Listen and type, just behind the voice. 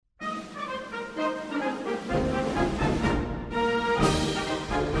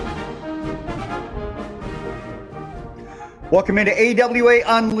Welcome into AWA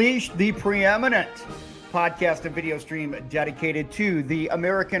Unleashed, the preeminent podcast and video stream dedicated to the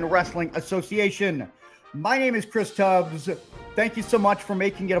American Wrestling Association. My name is Chris Tubbs. Thank you so much for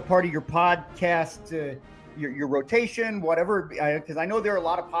making it a part of your podcast, your rotation, whatever, because I know there are a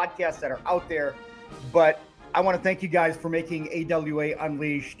lot of podcasts that are out there, but I want to thank you guys for making AWA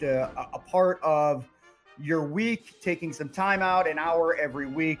Unleashed a part of your week, taking some time out, an hour every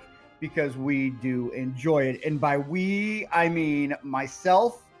week, because we do enjoy it. And by we, I mean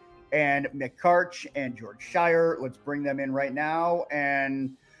myself and Mick Karch and George Shire. Let's bring them in right now.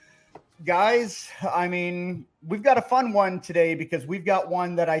 And guys, I mean, we've got a fun one today because we've got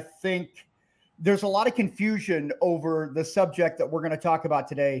one that I think there's a lot of confusion over the subject that we're going to talk about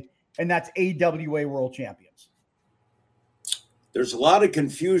today, and that's AWA World Champions. There's a lot of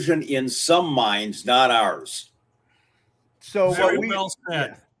confusion in some minds, not ours. So Very well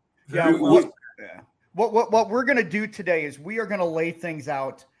said. What we're going to do today is we are going to lay things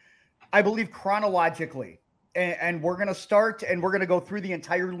out, I believe, chronologically, and we're going to start and we're going to go through the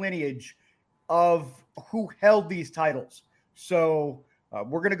entire lineage of who held these titles. So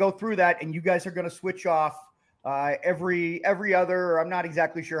we're going to go through that, and you guys are going to switch off every other. I'm not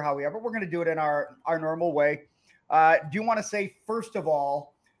exactly sure how but we're going to do it in our normal way. Do you want to say, first of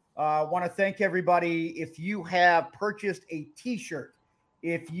all, want to thank everybody. If you have purchased a T-shirt,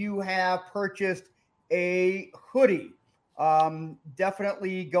 if you have purchased a hoodie,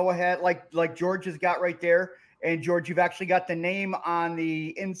 definitely go ahead, like George has got right there. And George, you've actually got the name on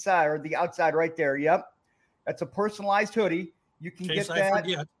the inside or the outside right there. Yep. That's a personalized hoodie. You can get that.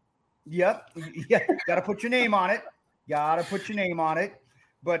 Forget. Yep. Yeah. Got to put your name on it.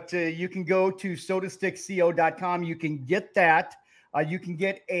 But you can go to sodastickco.com. You can get that. You can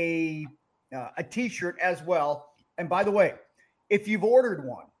get a T-shirt as well. And by the way, if you've ordered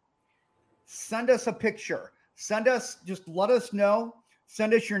one, send us a picture. Just let us know.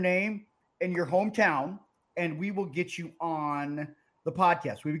 Send us your name and your hometown, and we will get you on the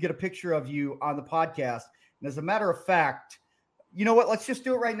podcast. We would get a picture of you on the podcast. And as a matter of fact, you know what? Let's just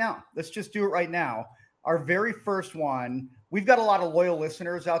do it right now. Our very first one, we've got a lot of loyal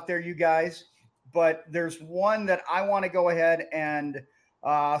listeners out there, you guys, but there's one that I want to go ahead and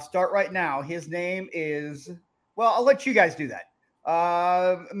start right now. His name is, well, I'll let you guys do that.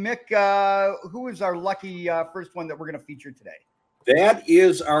 Mick, who is our lucky first one that we're going to feature today? That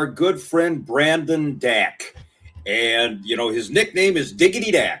is our good friend Brandon Dack. And, you know, his nickname is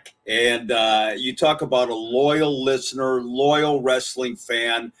Diggity Dack. And you talk about a loyal listener, loyal wrestling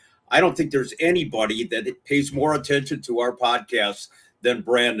fan. I don't think there's anybody that pays more attention to our podcast than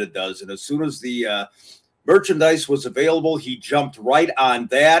Brandon does. And as soon as the merchandise was available, he jumped right on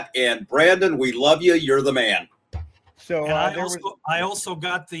that. And Brandon, we love you. You're the man. So I also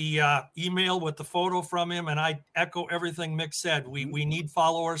got the email with the photo from him, and I echo everything Mick said. We need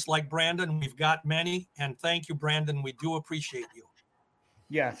followers like Brandon. We've got many, and thank you, Brandon. We do appreciate you.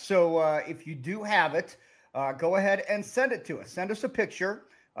 Yeah. So if you do have it, go ahead and send it to us. Send us a picture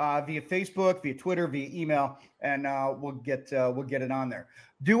via Facebook, via Twitter, via email, and we'll get it on there.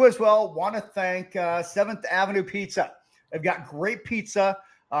 Do as well. Want to thank 7th Avenue Pizza. They've got great pizza.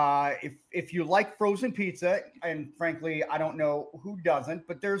 If you like frozen pizza, and frankly, I don't know who doesn't,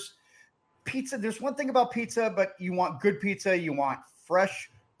 but there's pizza. There's one thing about pizza, but you want good pizza. You want fresh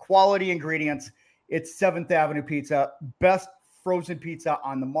quality ingredients. It's 7th Avenue Pizza, best frozen pizza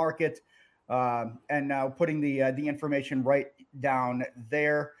on the market. And now putting the information right down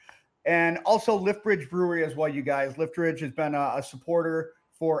there. And also Liftbridge Brewery as well, you guys. Liftbridge has been a supporter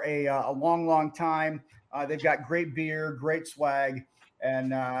for a long time. They've got great beer, great swag.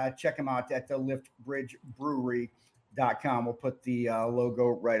 And check them out at the liftbridgebrewery.com. We'll put the logo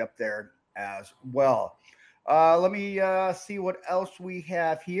right up there as well. Let me see what else we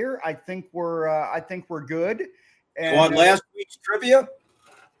have here. I think we're good. And, you want last week's trivia?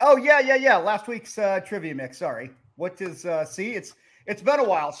 Oh yeah. Last week's trivia mix. Sorry. What is see? It's been a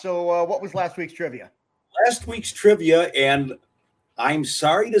while. So what was last week's trivia? Last week's trivia, and I'm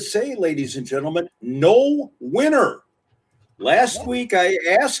sorry to say, ladies and gentlemen, no winner. Last week, I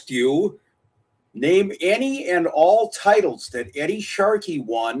asked you, name any and all titles that Eddie Sharkey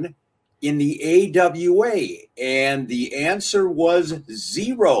won in the AWA, and the answer was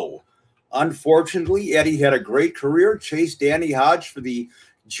 0. Unfortunately, Eddie had a great career, chased Danny Hodge for the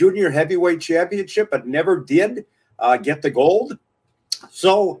Junior Heavyweight Championship, but never did get the gold.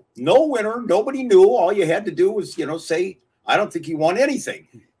 So no winner, nobody knew. All you had to do was, say, I don't think he won anything.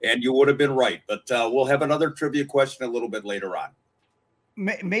 And you would have been right. But we'll have another trivia question a little bit later on.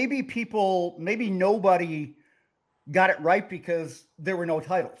 Maybe nobody got it right because there were no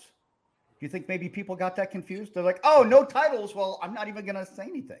titles. you think maybe people got that confused? They're like, oh, no titles. Well, I'm not even going to say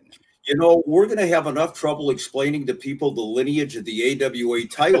anything. You know, we're going to have enough trouble explaining to people the lineage of the AWA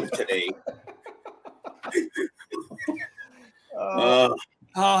title today.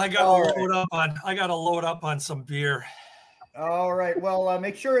 I got to load up on some beer. All right. Well,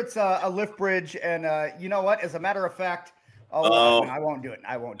 make sure it's a lift bridge. And you know what? As a matter of fact, I won't do it.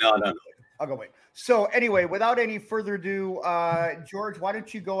 I won't. No. I'll go wait. So anyway, without any further ado, George, why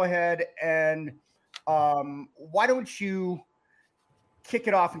don't you go ahead and why don't you kick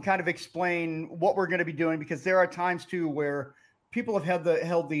it off and kind of explain what we're going to be doing? Because there are times too where people have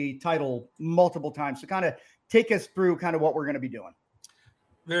held the title multiple times. So kind of take us through kind of what we're going to be doing.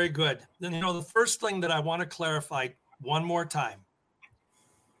 Very good. Then, the first thing that I want to clarify one more time,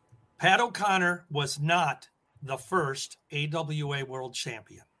 Pat O'Connor was not the first AWA world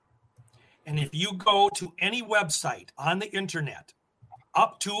champion. And if you go to any website on the internet,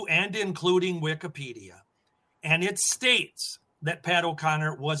 up to and including Wikipedia, and it states that Pat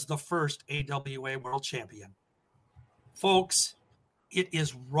O'Connor was the first AWA world champion, folks, it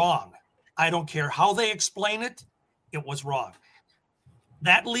is wrong. I don't care how they explain it, it was wrong.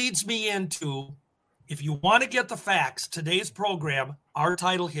 That leads me into, if you want to get the facts, today's program, Our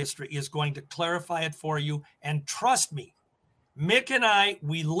Title History, is going to clarify it for you. And trust me, Mick and I,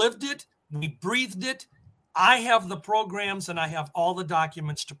 we lived it, we breathed it. I have the programs and I have all the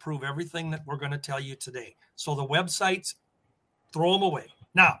documents to prove everything that we're going to tell you today. So the websites, throw them away.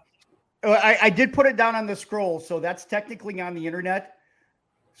 Now, I did put it down on the scroll, so that's technically on the internet.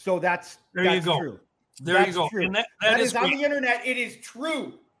 So that's you go. True. There you go. True. And that is on the internet. It is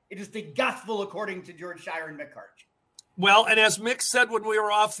true. It is the gospel according to George Shire and Mick Hart. Well, and as Mick said when we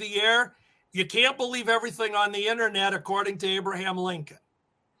were off the air, you can't believe everything on the internet according to Abraham Lincoln.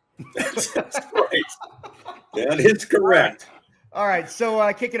 That's right. That is correct. All right.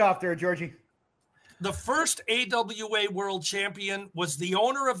 So kick it off there, Georgie. The first AWA world champion was the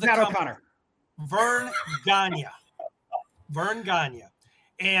owner of the Pat company, O'Connor. Vern Gagne. Vern Gagne.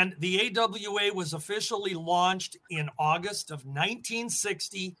 And the AWA was officially launched in August of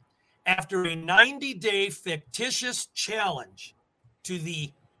 1960 after a 90-day fictitious challenge to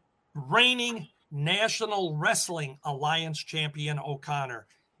the reigning National Wrestling Alliance champion O'Connor,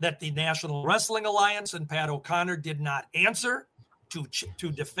 that the National Wrestling Alliance and Pat O'Connor did not answer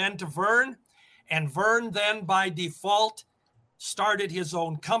to defend to Vern. And Vern then, by default, started his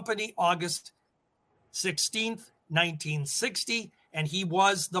own company August 16th, 1960, and he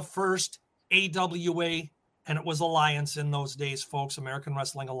was the first AWA, and it was Alliance in those days, folks, American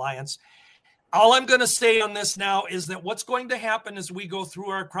Wrestling Alliance. All I'm going to say on this now is that what's going to happen as we go through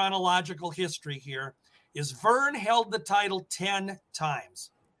our chronological history here is Vern held the title 10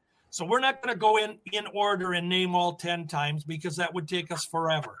 times. So we're not going to go in order and name all 10 times because that would take us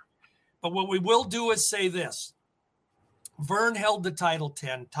forever. But what we will do is say this. Vern held the title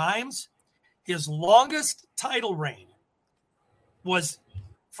 10 times. His longest title reign was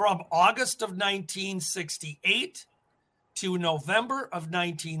from August of 1968 to November of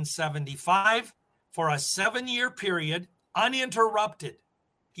 1975 for a 7-year period, uninterrupted.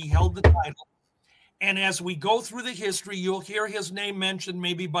 He held the title. And as we go through the history, you'll hear his name mentioned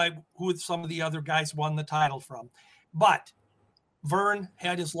maybe by who some of the other guys won the title from. But Vern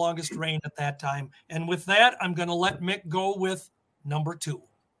had his longest reign at that time. And with that, I'm going to let Mick go with number 2.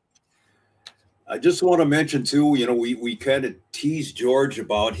 I just want to mention too, we kind of teased George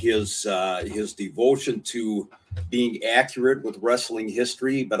about his devotion to being accurate with wrestling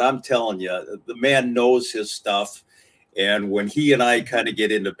history, but I'm telling you, the man knows his stuff. And when he and I kind of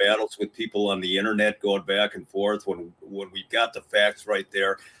get into battles with people on the internet, going back and forth, when we've got the facts right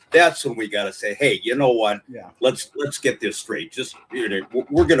there, that's when we got to say, hey, you know what? Yeah. Let's get this straight. Just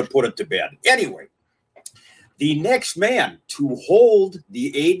we're going to put it to bed anyway. The next man to hold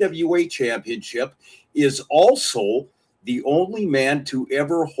the AWA championship is also the only man to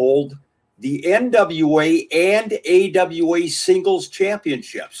ever hold the NWA and AWA singles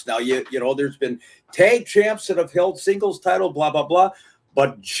championships. Now, you know, there's been tag champs that have held singles title, blah, blah, blah.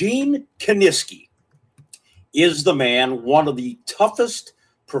 But Gene Kiniski is the man, one of the toughest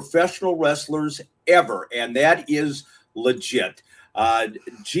professional wrestlers ever. And that is legit.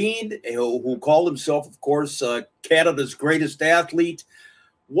 Gene, who called himself, of course, Canada's greatest athlete.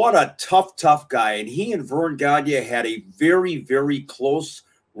 What a tough guy. And he and Vern Gagne had a very, very close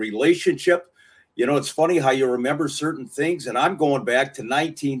relationship. You know, it's funny how you remember certain things. And I'm going back to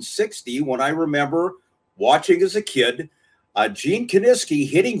 1960 when I remember watching as a kid, Gene Kiniski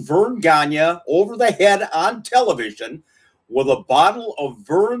hitting Vern Gagne over the head on television with a bottle of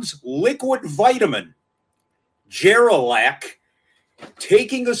Vern's liquid vitamin, Geralac.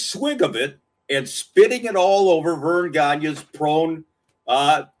 taking a swig of it and spitting it all over Vern Gagne's prone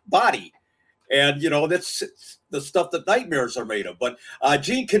body. And, that's the stuff that nightmares are made of. But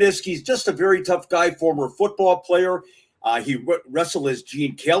Gene Kiniski's just a very tough guy, former football player. He wrestled as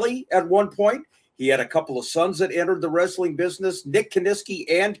Gene Kelly at one point. He had a couple of sons that entered the wrestling business, Nick Kiniski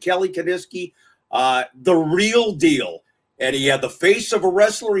and Kelly Kiniski, the real deal. And he had the face of a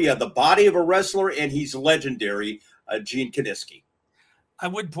wrestler, he had the body of a wrestler, and he's legendary, Gene Kiniski. I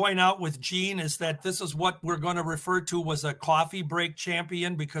would point out with Gene is that this is what we're going to refer to as a coffee break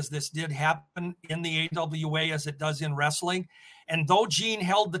champion, because this did happen in the AWA as it does in wrestling. And though Gene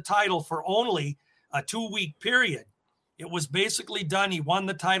held the title for only a 2-week period, it was basically done. He won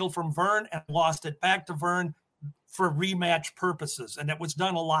the title from Vern and lost it back to Vern for rematch purposes. And it was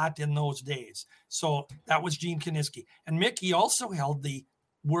done a lot in those days. So that was Gene Kiniski. And Mickey also held the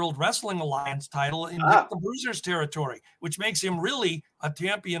World Wrestling Alliance title in the Bruisers territory, which makes him really a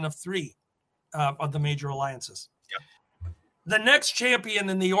champion of 3 of the major alliances. Yep. The next champion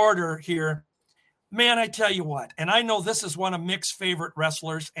in the order here, man, I tell you what, and I know this is one of Mick's favorite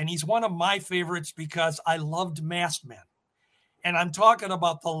wrestlers, and he's one of my favorites because I loved Masked Men. And I'm talking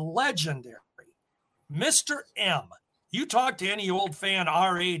about the legendary Mr. M. You talk to any old fan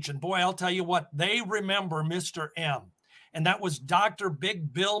our age, and boy, I'll tell you what, they remember Mr. M. And that was Dr.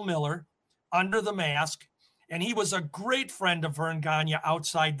 Big Bill Miller under the mask. And he was a great friend of Vern Gagne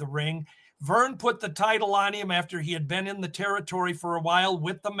outside the ring. Vern put the title on him after he had been in the territory for a while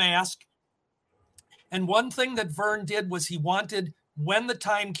with the mask. And one thing that Vern did was he wanted, when the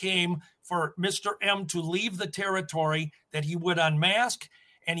time came for Mr. M to leave the territory, that he would unmask.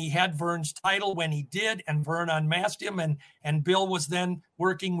 And he had Vern's title when he did, and Vern unmasked him. And Bill was then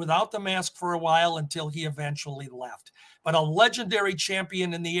working without the mask for a while until he eventually left. But a legendary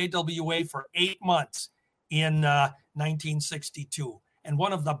champion in the AWA for 8 months in 1962. And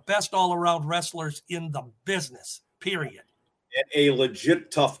one of the best all-around wrestlers in the business, period. And a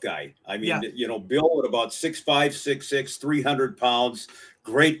legit tough guy. I mean, Bill at about 6'5", 6'6", 300 pounds,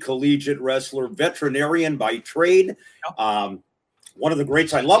 great collegiate wrestler, veterinarian by trade. Yep. One of the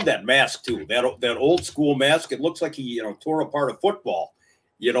greats. I love that mask too. That old school mask. It looks like he, tore apart a football,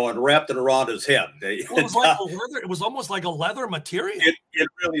 and wrapped it around his head. Well, it was like leather. It was almost like a leather material. It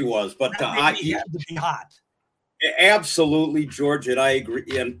really was. But he had to be hot. Absolutely, George, and I agree.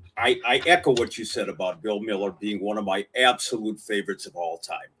 And I echo what you said about Bill Miller being one of my absolute favorites of all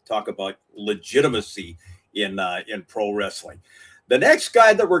time. Talk about legitimacy in pro wrestling. The next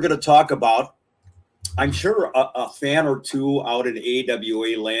guy that we're going to talk about, I'm sure a fan or two out in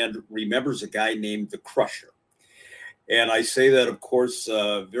AWA land remembers a guy named the Crusher. And I say that, of course,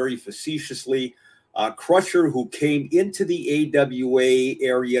 very facetiously. Crusher, who came into the AWA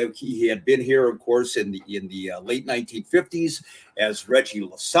area, he had been here, of course, in the late 1950s as Reggie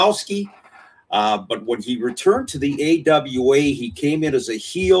Lasowski. But when he returned to the AWA, he came in as a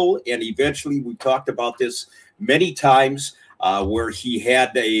heel, and eventually, we talked about this many times, where he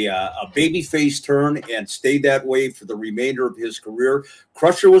had a babyface turn and stayed that way for the remainder of his career.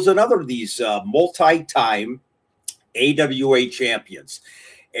 Crusher was another of these multi-time AWA champions.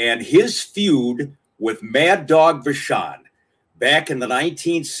 And his feud with Mad Dog Vachon back in the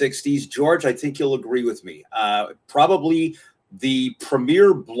 1960s, George, I think you'll agree with me, probably the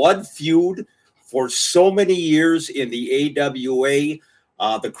premier blood feud for so many years in the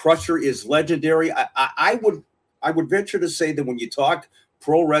AWA. The Crusher is legendary. I would venture to say that when you talk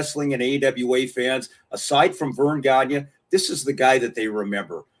pro wrestling and AWA fans, aside from Vern Gagne, this is the guy that they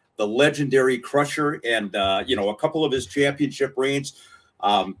remember, the legendary Crusher. And, a couple of his championship reigns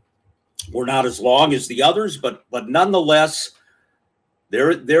were not as long as the others, but nonetheless,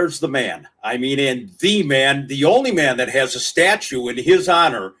 there's the man. I mean, and the man, the only man that has a statue in his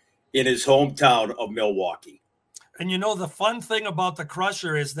honor in his hometown of Milwaukee. And the fun thing about the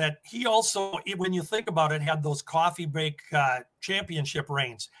Crusher is that he also, when you think about it, had those coffee break championship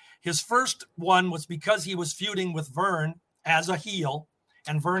reigns. His first one was because he was feuding with Vern as a heel,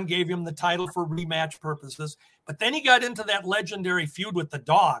 and Vern gave him the title for rematch purposes. But then he got into that legendary feud with the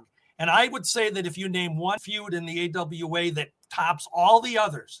Dog. And I would say that if you name one feud in the AWA that tops all the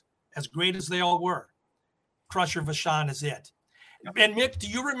others, as great as they all were, Crusher Vachon is it. And Mick, do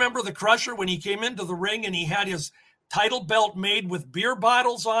you remember the Crusher when he came into the ring and he had his title belt made with beer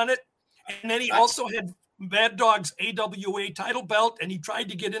bottles on it? And then he also had Mad Dog's AWA title belt, and he tried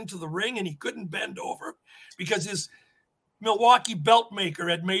to get into the ring and he couldn't bend over because his Milwaukee belt maker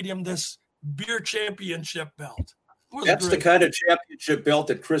had made him this beer championship belt. That's the kind of championship belt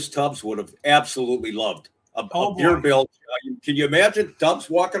that Chris Tubbs would have absolutely loved. A beer belt. Can you imagine Tubbs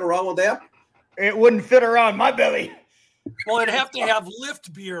walking around with that? It wouldn't fit around my belly. Well, it'd have to have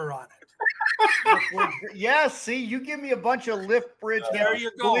lift beer on it. Yeah, see, you give me a bunch of lift bridge. There you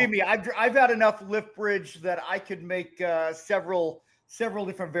go. Believe me, I've had enough lift bridge that I could make several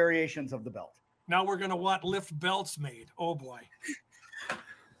different variations of the belt. Now we're going to want lift belts made. Oh boy.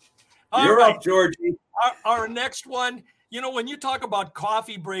 You're up, Georgie. Our next one, when you talk about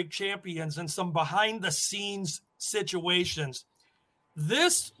coffee break champions and some behind the scenes situations,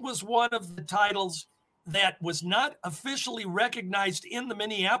 this was one of the titles that was not officially recognized in the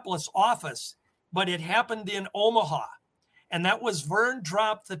Minneapolis office, but it happened in Omaha. And that was Vern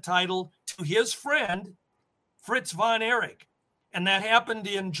dropped the title to his friend, Fritz von Erich. And that happened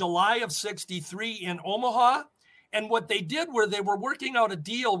in July of 63 in Omaha. And what they did were they were working out a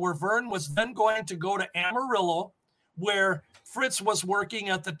deal where Vern was then going to go to Amarillo, where Fritz was working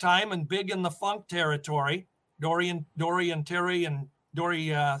at the time and big in the funk territory, Dory Terry and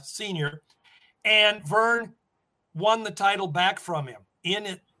Dory Sr., and Vern won the title back from him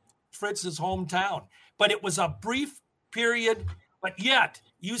in Fritz's hometown. But it was a brief period, but yet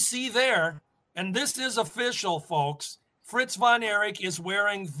you see there, and this is official, folks, Fritz von Erich is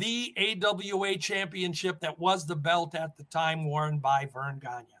wearing the AWA championship that was the belt at the time worn by Vern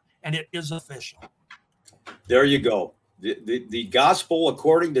Gagne, and it is official. There you go. The gospel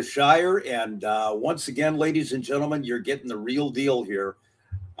according to Shire, and once again, ladies and gentlemen, you're getting the real deal here.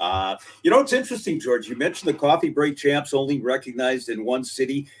 It's interesting, George. You mentioned the coffee break champs only recognized in one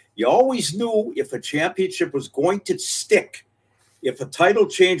city. You always knew if a championship was going to stick, if a title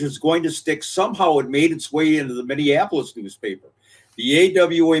change was going to stick, somehow it made its way into the Minneapolis newspaper. The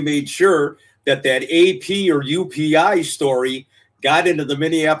AWA made sure that AP or UPI story got into the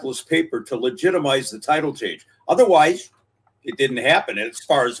Minneapolis paper to legitimize the title change. Otherwise, it didn't happen as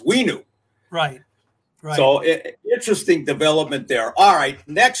far as we knew. Right. So interesting development there. All right,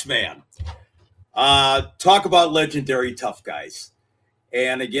 next man. Talk about legendary tough guys.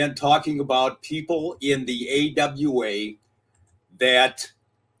 And again, talking about people in the AWA that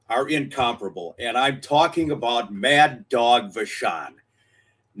are incomparable. And I'm talking about Mad Dog Vachon.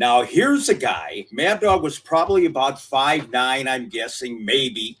 Now, here's a guy. Mad Dog was probably about 5'9", I'm guessing,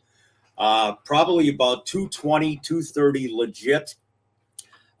 maybe. Probably about 220, 230 legit.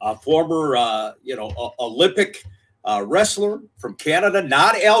 Former, Olympic wrestler from Canada,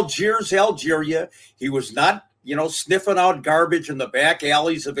 not Algiers, Algeria. He was not, sniffing out garbage in the back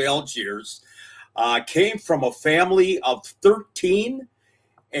alleys of Algiers. Came from a family of 13.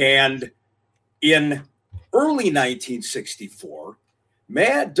 And in early 1964,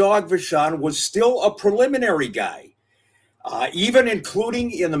 Mad Dog Vachon was still a preliminary guy. Even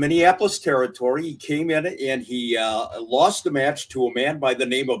including in the Minneapolis territory, he came in and he lost the match to a man by the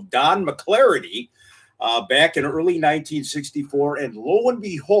name of Don McClarity back in early 1964. And lo and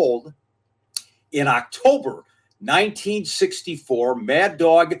behold, in October 1964, Mad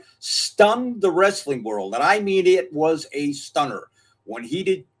Dog stunned the wrestling world. And I mean, it was a stunner when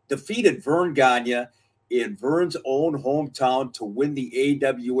he defeated Vern Gagne in Vern's own hometown to win the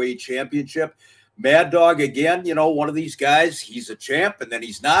AWA championship. Mad Dog, again, one of these guys, he's a champ, and then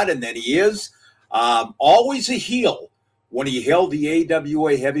he's not, and then he is. Always a heel when he held the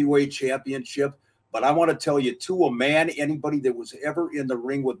AWA Heavyweight Championship. But I want to tell you, to a man, anybody that was ever in the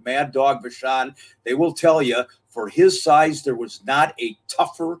ring with Mad Dog Vachon, they will tell you, for his size, there was not a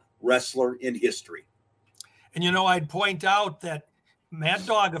tougher wrestler in history. And, I'd point out that Mad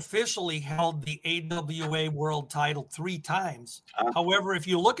Dog officially held the AWA world title 3 times. However, if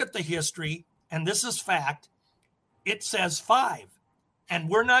you look at the history, and this is fact, it says 5. And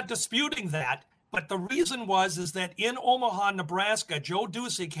we're not disputing that. But the reason is that in Omaha, Nebraska, Joe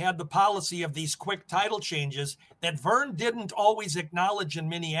Dusick had the policy of these quick title changes that Vern didn't always acknowledge in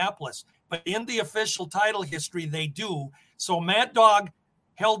Minneapolis. But in the official title history, they do. So Mad Dog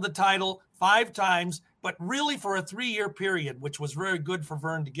held the title 5 times, but really for a 3-year period, which was very good for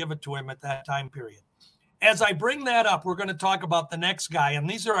Vern to give it to him at that time period. As I bring that up, we're going to talk about the next guy. And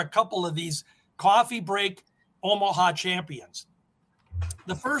these are a couple of these coffee break Omaha champions.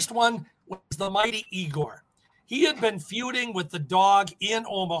 The first one was the mighty Igor. He had been feuding with the Dog in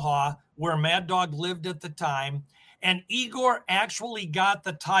Omaha, where Mad Dog lived at the time. And Igor actually got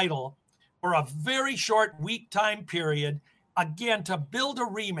the title for a very short week time period, again, to build a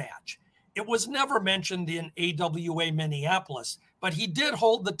rematch. It was never mentioned in AWA Minneapolis, but he did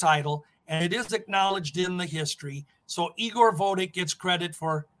hold the title, and it is acknowledged in the history. So Igor Vodic gets credit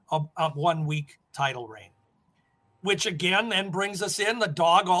for a 1-week title reign, which again then brings us in. The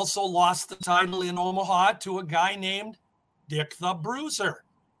Dog also lost the title in Omaha to a guy named Dick the Bruiser.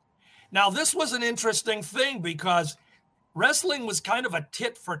 Now, this was an interesting thing because wrestling was kind of a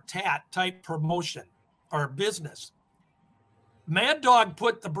tit-for-tat type promotion or business. Mad Dog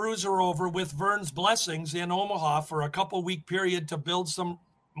put the Bruiser over with Vern's blessings in Omaha for a couple-week period to build some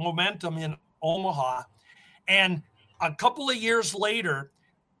momentum in Omaha. And a couple of years later,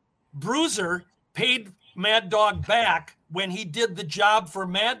 Bruiser paid Mad Dog back when he did the job for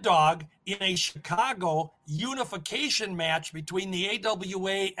Mad Dog in a Chicago unification match between the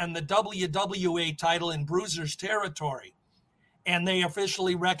AWA and the WWA title in Bruiser's territory. And they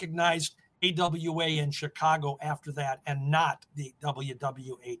officially recognized AWA in Chicago after that and not the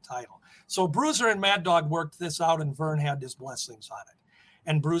WWA title. So Bruiser and Mad Dog worked this out, and Vern had his blessings on it.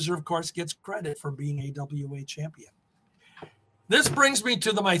 And Bruiser, of course, gets credit for being AWA champion. This brings me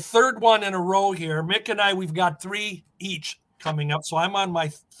to my third one in a row here. Mick and I, we've got 3 each coming up. So I'm on my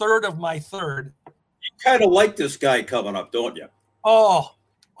third of my third. You kind of like this guy coming up, don't you? Oh,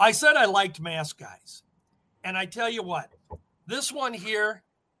 I said I liked mask guys. And I tell you what, this one here,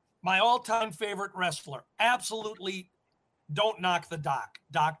 my all-time favorite wrestler, absolutely don't knock the Doc,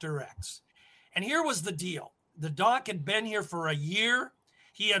 Dr. X. And here was the deal. The Doc had been here for a year.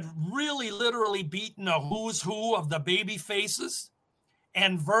 He had really literally beaten a who's who of the baby faces.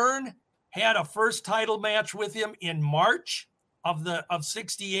 And Vern had a first title match with him in March of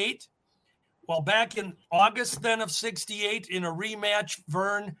 68. Well, back in August then of 68, in a rematch,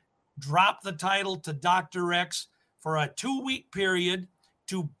 Vern dropped the title to Dr. X for a 2-week period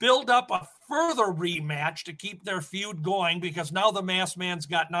to build up a further rematch to keep their feud going, because now the Masked Man's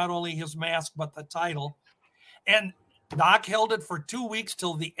got not only his mask, but the title. And Doc held it for 2 weeks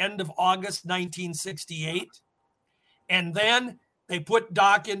till the end of August 1968. And then they put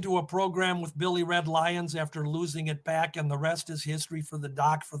Doc into a program with Billy Red Lyons after losing it back, and the rest is history for the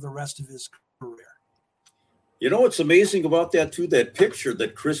Doc for the rest of his career. You know what's amazing about that, too? That picture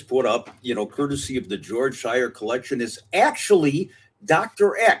that Chris put up, courtesy of the George Shire collection, is actually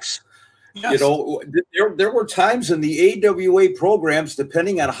Dr. X. Yes. There were times in the AWA programs,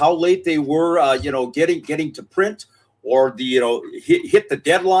 depending on how late they were, getting to print, or hit the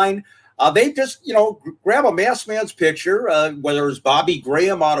deadline, they just grab a Masked Man's picture, whether it's Bobby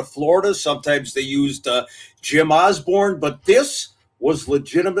Graham out of Florida. Sometimes they used Jim Osborne, but this was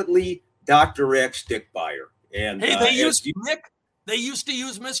legitimately Dr. X, Dick Beyer. And hey, they used to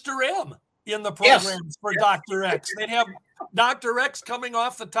use Mr. M in the programs for Dr. X. They'd have Dr. X coming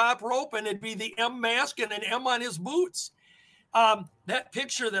off the top rope, and it'd be the M mask and an M on his boots. That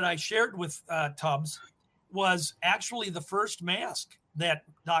picture that I shared with Tubbs was actually the first mask that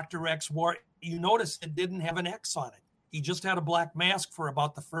Dr. X wore. You notice it didn't have an X on it. He just had a black mask for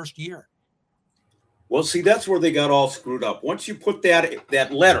about the first year. Well, see, that's where they got all screwed up. Once you put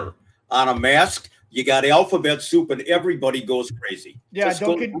that letter on a mask, you got alphabet soup, and everybody goes crazy. Yeah,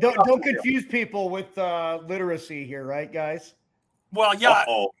 don't confuse people with literacy here, right, guys? Well, yeah.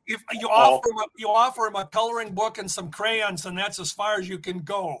 If you offer him a coloring book and some crayons, and that's as far as you can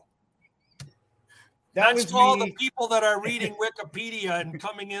go. That's all the people that are reading Wikipedia and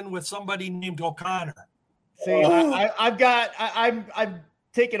coming in with somebody named O'Connor. See, I'm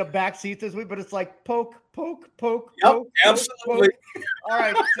taking a back seat this week, but it's like poke. Yep, absolutely. Poke. All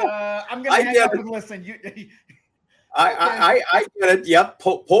right, I'm going to hang up and listen. I get it. Yep,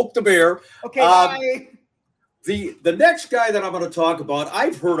 poke the bear. Okay, bye. The next guy that I'm going to talk about,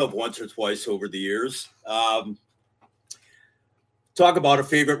 I've heard of once or twice over the years. Talk about a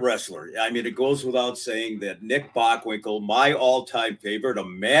favorite wrestler. I mean, it goes without saying that Nick Bockwinkel, my all-time favorite.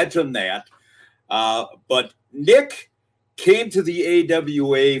 Imagine that. But Nick came to the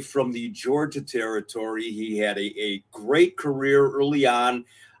AWA from the Georgia territory. He had a great career early on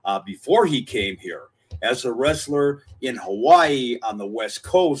before he came here as a wrestler in Hawaii, on the West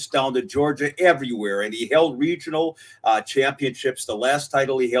Coast, down to Georgia, everywhere. And he held regional championships. The last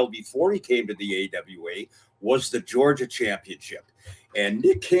title he held before he came to the AWA was the Georgia Championship. And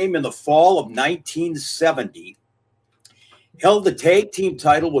Nick came in the fall of 1970, held the tag team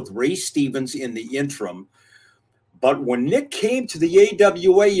title with Ray Stevens in the interim. But when Nick came to the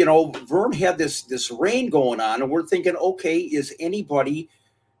AWA, Vern had this reign going on, and we're thinking, okay, is anybody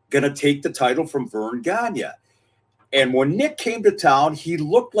going to take the title from Vern Gagne? And when Nick came to town, he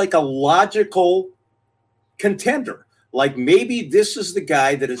looked like a logical contender. Like maybe this is the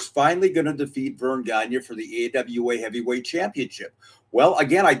guy that is finally going to defeat Vern Gagne for the AWA Heavyweight Championship. Well,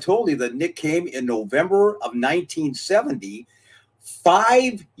 again, I told you that Nick came in November of 1970.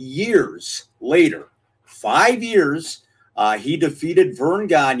 5 years later, he defeated Vern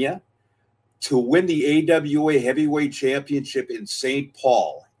Gagne to win the AWA Heavyweight Championship in St.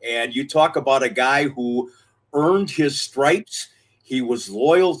 Paul. And you talk about a guy who earned his stripes. He was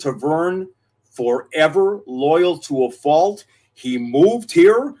loyal to Vern, forever loyal to a fault. He moved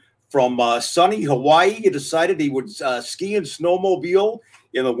here from sunny Hawaii. He decided he would ski and snowmobile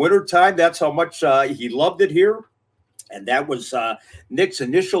in the wintertime. That's how much he loved it here. And that was Nick's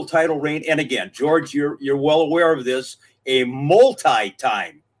initial title reign. And again, George, you're well aware of this, a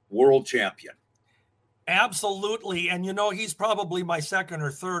multi-time world champion. Absolutely. And, he's probably my second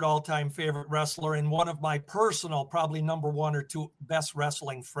or third all-time favorite wrestler and one of my personal, probably number one or two best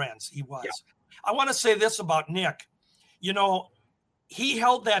wrestling friends. He was. Yeah. I want to say this about Nick. He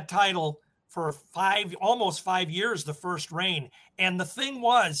held that title for almost 5 years, the first reign. And the thing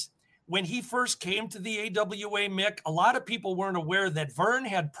was, when he first came to the AWA, Mick, a lot of people weren't aware that Vern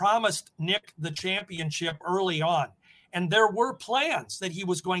had promised Nick the championship early on. And there were plans that he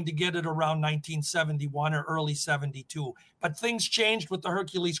was going to get it around 1971 or early 72. But things changed with the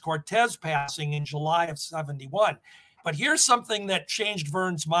Hercules Cortez passing in July of 71. But here's something that changed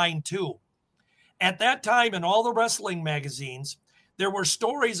Vern's mind too. At that time, in all the wrestling magazines, there were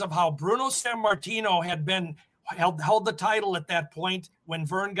stories of how Bruno Sammartino had been held the title at that point when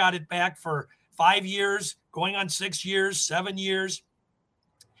Vern got it back for 5 years, going on 6 years, 7 years.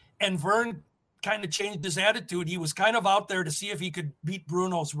 And Vern kind of changed his attitude. He was kind of out there to see if he could beat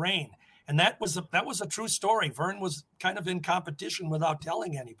Bruno's reign. And that was a true story. Vern was kind of in competition without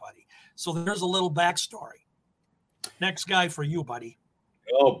telling anybody. So there's a little backstory. Next guy for you, buddy.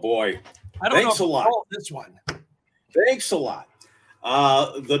 Oh, boy. I don't Thanks know a lot. This one. Thanks a lot.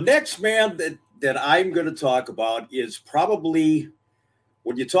 The next man that I'm going to talk about is probably,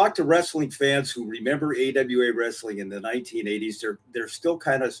 when you talk to wrestling fans who remember AWA wrestling in the 1980s, they're still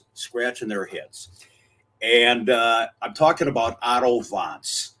kind of scratching their heads. And I'm talking about Otto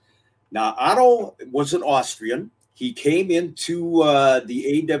Wanz. Now, Otto was an Austrian. He came into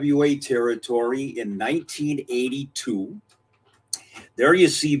the AWA territory in 1982. There you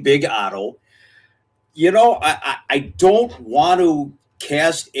see Big Otto. I don't want to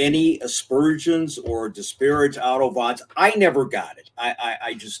cast any aspersions or disparage Otto Wanz. I never got it.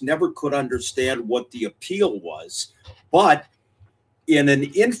 I just never could understand what the appeal was. But in an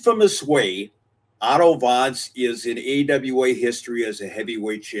infamous way, Otto Wanz is in AWA history as a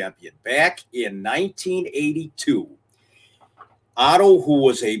heavyweight champion. Back in 1982, Otto, who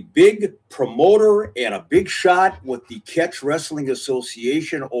was a big promoter and a big shot with the Catch Wrestling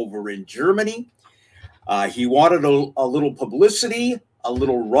Association over in Germany, he wanted a little publicity, a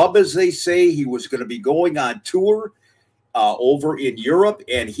little rub, as they say. He was going to be going on tour over in Europe,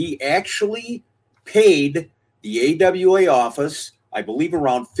 and he actually paid the AWA office, I believe,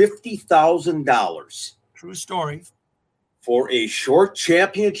 around $50,000. True story. For a short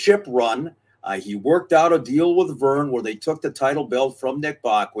championship run. He worked out a deal with Vern where they took the title belt from Nick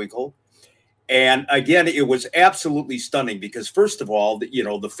Bockwinkel. And again, it was absolutely stunning because, first of all,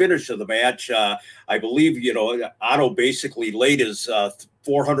 the finish of the match, I believe, Otto basically laid his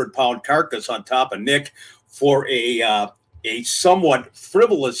 400-pound carcass on top of Nick for a somewhat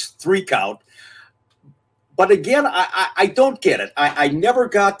frivolous 3 count. But again, I don't get it. I never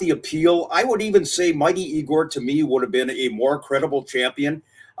got the appeal. I would even say Mighty Igor, to me, would have been a more credible champion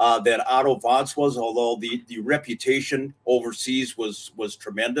than Otto Wanz was, although the reputation overseas was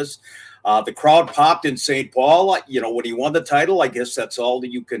tremendous. The crowd popped in St. Paul. When he won the title, I guess that's all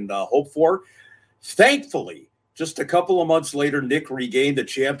that you can hope for. Thankfully, just a couple of months later, Nick regained the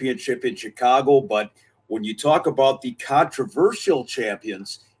championship in Chicago. But when you talk about the controversial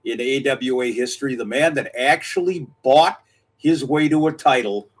champions in AWA history, the man that actually bought his way to a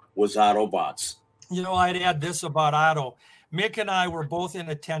title was Otto Wanz. I'd add this about Otto. Mick and I were both in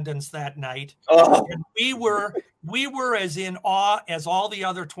attendance that night. Oh. And we were as in awe as all the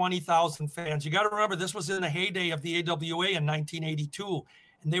other 20,000 fans. You got to remember, this was in the heyday of the AWA in 1982,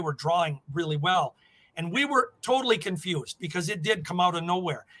 and they were drawing really well. And we were totally confused because it did come out of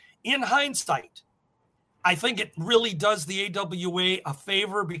nowhere. In hindsight, I think it really does the AWA a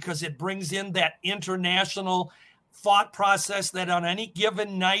favor because it brings in that international thought process that on any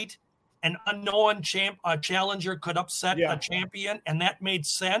given night, an unknown challenger could upset a champion, and that made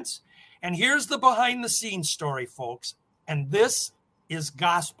sense. And here's the behind-the-scenes story, folks, and this is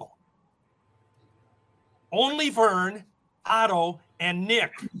gospel. Only Vern, Otto, and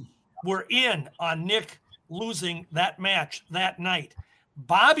Nick were in on Nick losing that match that night.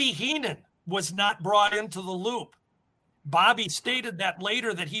 Bobby Heenan was not brought into the loop. Bobby stated that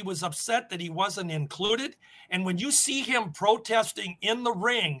later that he was upset that he wasn't included, and when you see him protesting in the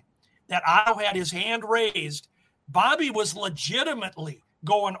ring, that Otto had his hand raised, Bobby was legitimately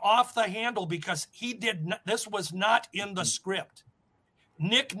going off the handle because this was not in the script.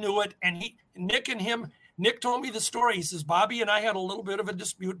 Nick knew it, and Nick Nick told me the story. He says, Bobby and I had a little bit of a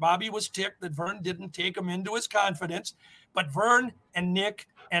dispute. Bobby was ticked that Vern didn't take him into his confidence, but Vern and Nick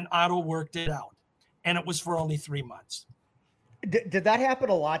and Otto worked it out. And it was for only 3 months. Did that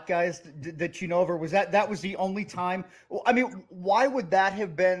happen a lot, guys, that you know of, or was that was the only time? I mean, why would that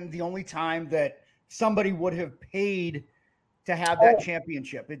have been the only time that somebody would have paid to have that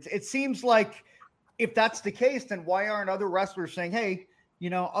championship? It seems like if that's the case, then why aren't other wrestlers saying, hey,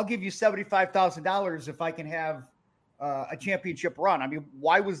 I'll give you $75,000 if I can have a championship run? I mean,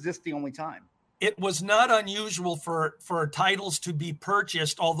 why was this the only time? It was not unusual for titles to be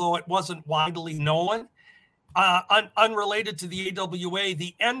purchased, although it wasn't widely known. Unrelated to the AWA,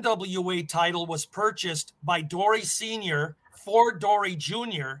 the NWA title was purchased by Dory Sr. for Dory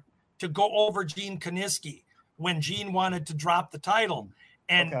Jr. to go over Gene Kiniski when Gene wanted to drop the title.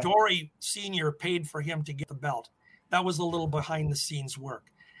 And Dory Sr. paid for him to get the belt. That was a little behind the scenes work.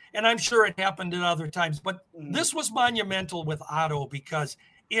 And I'm sure it happened at other times. But this was monumental with Otto because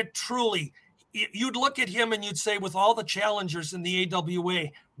it truly, you'd look at him and you'd say, with all the challengers in the AWA,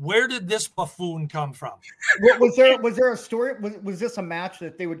 where did this buffoon come from? Was there a story? Was this a match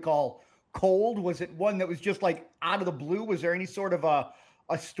that they would call cold? Was it one that was just like out of the blue? Was there any sort of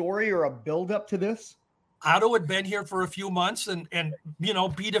a story or a buildup to this? Otto had been here for a few months and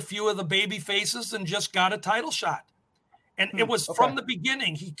beat a few of the baby faces and just got a title shot. And it was from the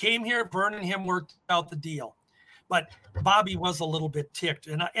beginning. He came here, Vern and him worked out the deal. But Bobby was a little bit ticked,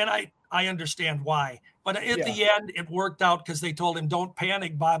 and I understand why. But at the end, it worked out because they told him, "Don't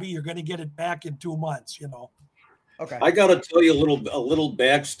panic, Bobby. You're going to get it back in 2 months." Okay. I got to tell you a little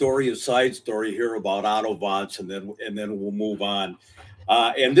backstory, a side story here about Otto Wanz, and then we'll move on.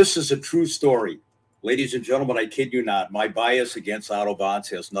 And this is a true story, ladies and gentlemen. I kid you not. My bias against Otto Wanz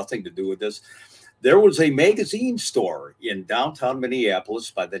has nothing to do with this. There was a magazine store in downtown Minneapolis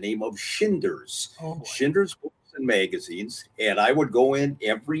by the name of Schinders. Schinders Books and Magazines, and I would go in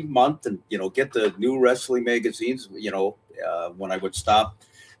every month and get the new wrestling magazines. When I would stop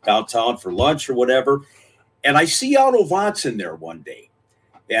downtown for lunch or whatever, and I see Otto Wanz in there one day,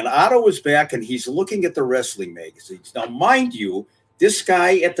 and Otto was back and he's looking at the wrestling magazines. Now, mind you, this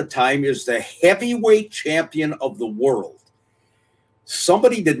guy at the time is the heavyweight champion of the world.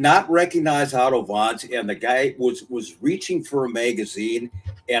 Somebody did not recognize Otto Wanz, and the guy was reaching for a magazine,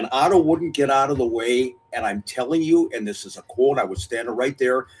 and Otto wouldn't get out of the way. And I'm telling you, and this is a quote, I was standing right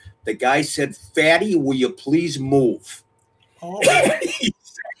there. The guy said, "Fatty, will you please move?" He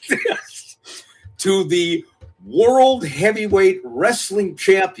said this to the world heavyweight wrestling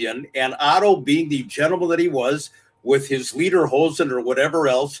champion, and Otto, being the gentleman that he was, with his lederhosen or whatever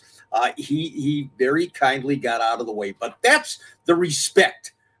else, he very kindly got out of the way. But that's the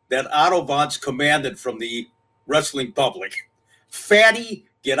respect that Otto Wanz commanded from the wrestling public. Fatty,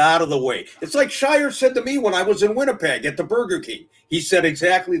 get out of the way. It's like Shire said to me when I was in Winnipeg at the Burger King. He said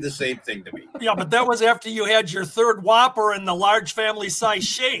exactly the same thing to me. Yeah, but that was after you had your third Whopper and the large family size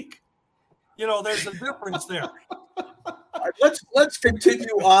shake. There's a difference there. Let's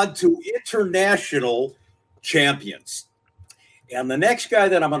continue on to international champions. And the next guy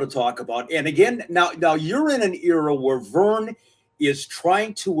that I'm going to talk about, and again, now you're in an era where Vern is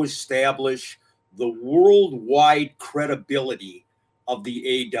trying to establish the worldwide credibility of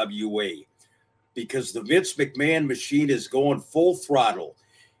the AWA because the Vince McMahon machine is going full throttle.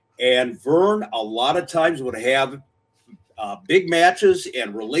 And Vern a lot of times would have big matches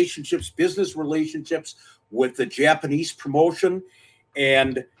and business relationships with the Japanese promotion.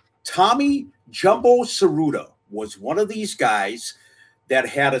 And Tommy Jumbo Tsuruta was one of these guys that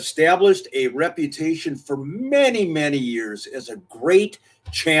had established a reputation for many, many years as a great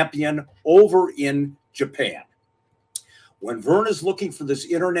champion over in Japan. When Vern is looking for this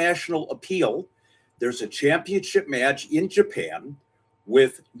international appeal, there's a championship match in Japan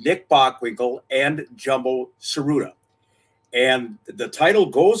with Nick Bockwinkel and Jumbo Tsuruta. And the title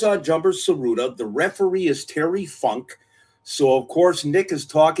goes on Jumbo Tsuruta. The referee is Terry Funk. So, of course, Nick is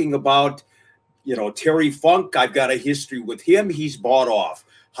talking about, Terry Funk. I've got a history with him. He's bought off.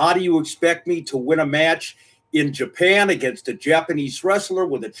 How do you expect me to win a match in Japan against a Japanese wrestler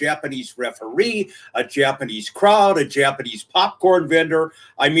with a Japanese referee, a Japanese crowd, a Japanese popcorn vendor?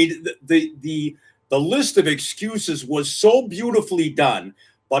 I mean, the list of excuses was so beautifully done.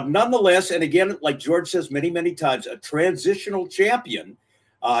 But nonetheless, and again, like George says many, many times, a transitional champion,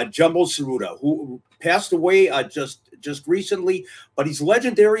 Jumbo Tsuruta, who passed away just recently, but he's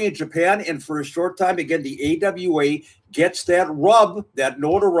legendary in Japan. And for a short time, again, the AWA gets that rub, that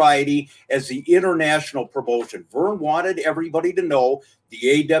notoriety as the international promotion. Vern wanted everybody to know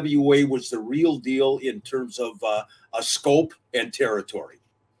the AWA was the real deal in terms of a scope and territory.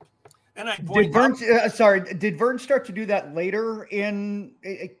 And I did Vern did Vern start to do that later in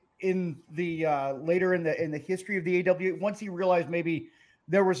the history of the AWA, once he realized maybe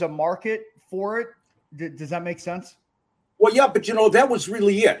there was a market for it? Does that make sense? Well, yeah, but that was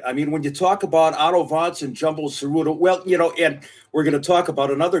really it. I mean, when you talk about Otto Vance and Jumbo Tsuruta, well, and we're going to talk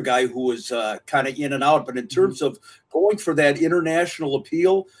about another guy who was kind of in and out, but in terms of going for that international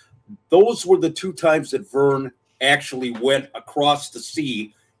appeal, those were the two times that Vern actually went across the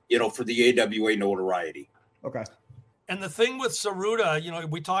sea, for the AWA notoriety. Okay. And the thing with Tsuruta,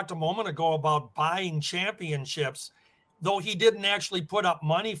 we talked a moment ago about buying championships, though he didn't actually put up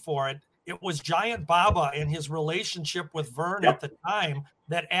money for it. It was Giant Baba and his relationship with Vern at the time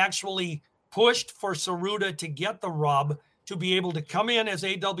that actually pushed for Tsuruta to get the rub, to be able to come in as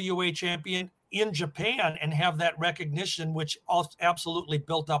AWA champion in Japan and have that recognition, which absolutely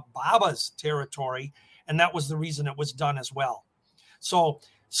built up Baba's territory. And that was the reason it was done as well. So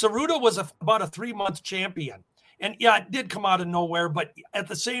Tsuruta was about a 3-month champion. And yeah, it did come out of nowhere, but at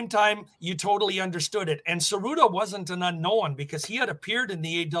the same time, you totally understood it. And Tsuruta wasn't an unknown because he had appeared in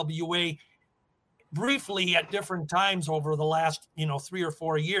the AWA briefly at different times over the last, 3 or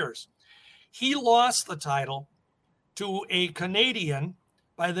 4 years. He lost the title to a Canadian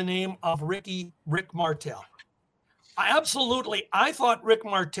by the name of Rick Martel. I thought Rick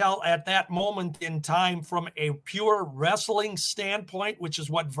Martel at that moment in time, from a pure wrestling standpoint, which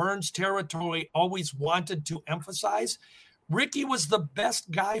is what Vern's territory always wanted to emphasize, Ricky was the best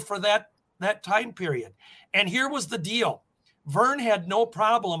guy for that time period. And here was the deal. Vern had no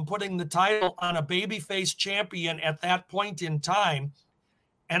problem putting the title on a babyface champion at that point in time.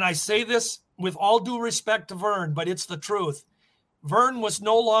 And I say this with all due respect to Vern, but it's the truth. Vern was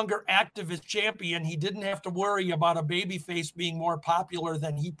no longer active as champion. He didn't have to worry about a babyface being more popular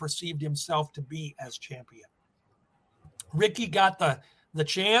than he perceived himself to be as champion. Ricky got the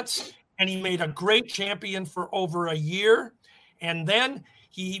chance, and he made a great champion for over a year. And then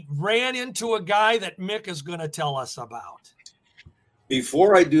he ran into a guy that Mick is going to tell us about.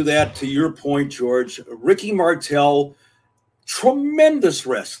 Before I do that, to your point, George, Ricky Martel, tremendous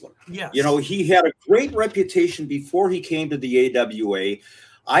wrestler. Yes. He had a great reputation before he came to the AWA.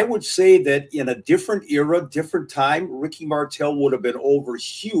 I would say that in a different era, different time, Ricky Martel would have been over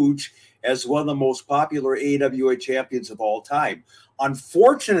huge as one of the most popular AWA champions of all time.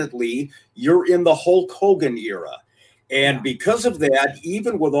 Unfortunately, you're in the Hulk Hogan era. And because of that,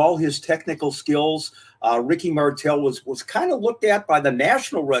 even with all his technical skills, Ricky Martel was kind of looked at by the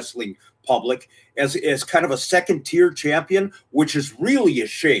national wrestling public as kind of a second-tier champion, which is really a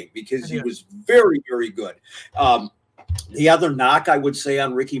shame because he was very, very good. The other knock I would say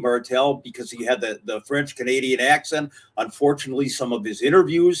on Ricky Martel, because he had the French-Canadian accent, unfortunately, some of his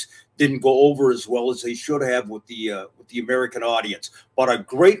interviews didn't go over as well as they should have with the American audience. But a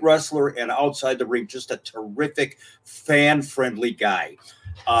great wrestler and outside the ring, just a terrific, fan-friendly guy.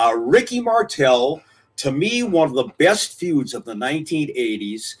 Ricky Martel, to me, one of the best feuds of the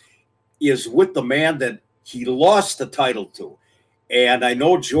 1980s is with the man that he lost the title to. And I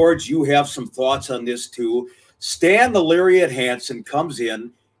know, George, you have some thoughts on this too. Stan the Lariat Hansen comes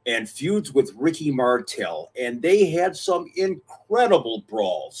in and feuds with Ricky Martel, and they had some incredible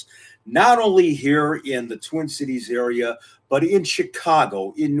brawls, not only here in the Twin Cities area, but in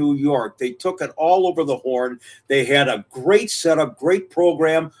Chicago, in New York. They took it all over the horn. They had a great setup, great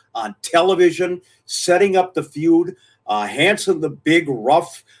program on television, setting up the feud. Hansen, the big,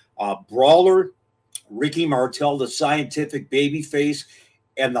 rough brawler, Ricky Martel, the scientific babyface,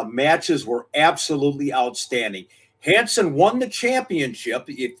 and the matches were absolutely outstanding. Hansen won the championship.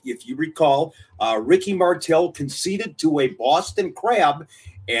 If you recall, Ricky Martel conceded to a Boston Crab,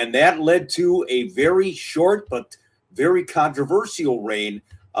 and that led to a very short but very controversial reign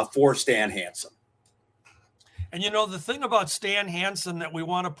for Stan Hansen. And the thing about Stan Hansen that we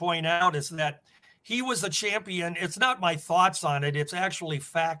want to point out is that he was a champion. It's not my thoughts on it. It's actually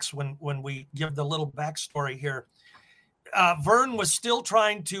facts when we give the little backstory here. Vern was still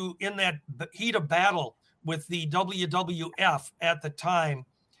trying to, in that heat of battle with the WWF at the time.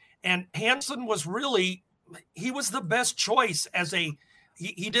 And Hansen was he was the best choice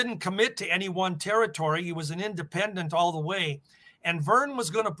he didn't commit to any one territory. He was an independent all the way. And Vern was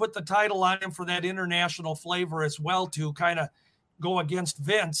going to put the title on him for that international flavor as well, to kind of go against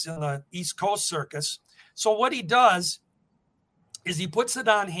Vince in the East Coast circus. So what he does is he puts it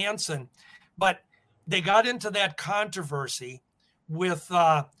on Hansen, but they got into that controversy with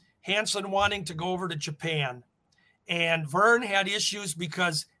Hansen wanting to go over to Japan. And Vern had issues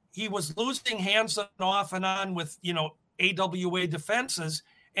because he was losing Hansen off and on with, AWA defenses.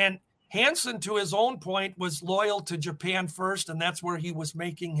 And Hansen, to his own point, was loyal to Japan first, and that's where he was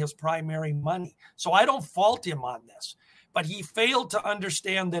making his primary money. So I don't fault him on this, but he failed to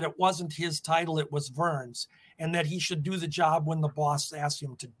understand that it wasn't his title, it was Vern's, and that he should do the job when the boss asked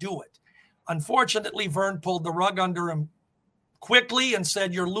him to do it. Unfortunately, Vern pulled the rug under him quickly and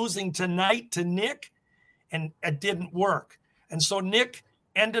said, "You're losing tonight to Nick," and it didn't work. And so Nick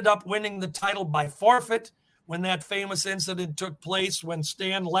ended up winning the title by forfeit when that famous incident took place when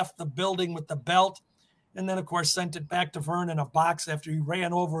Stan left the building with the belt and then, of course, sent it back to Vern in a box after he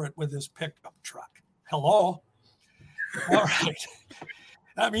ran over it with his pickup truck. Hello? All right.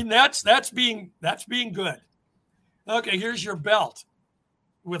 I mean, that's being good. Okay, here's your belt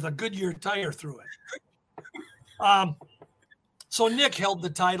with a Goodyear tire through it. So Nick held the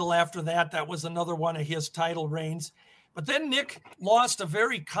title after that. That was another one of his title reigns. But then Nick lost a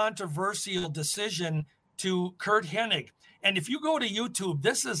very controversial decision to Curt Hennig. And if you go to YouTube,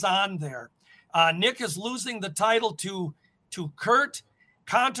 this is on there. Nick is losing the title to Curt.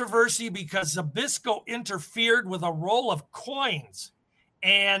 Controversy because Zbyszko interfered with a roll of coins.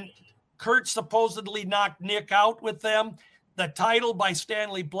 And Curt supposedly knocked Nick out with them. The title by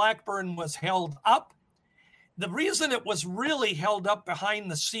Stanley Blackburn was held up. The reason it was really held up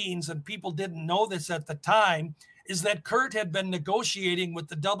behind the scenes, and people didn't know this at the time, is that Curt had been negotiating with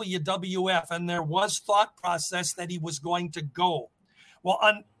the WWF, and there was thought process that he was going to go. Well,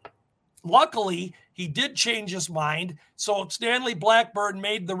 luckily, he did change his mind. So Stanley Blackburn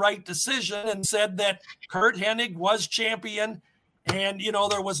made the right decision and said that Curt Hennig was champion. And,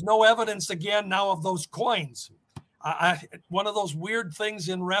 there was no evidence again now of those coins. One of those weird things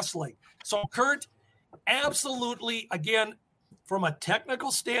in wrestling. So Curt absolutely, again, from a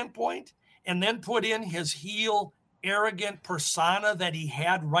technical standpoint, and then put in his heel, arrogant persona that he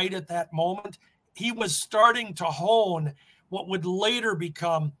had right at that moment. He was starting to hone what would later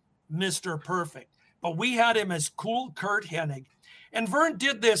become Mr. Perfect. But we had him as cool Curt Hennig. And Vern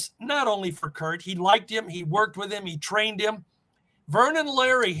did this not only for Curt. He liked him. He worked with him. He trained him. Vern and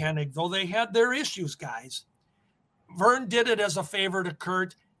Larry Hennig, though they had their issues, guys, Vern did it as a favor to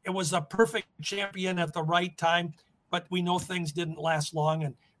Curt. It was a perfect champion at the right time. But we know things didn't last long,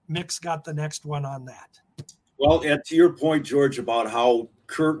 and Mick's got the next one on that. Well, and to your point, George, about how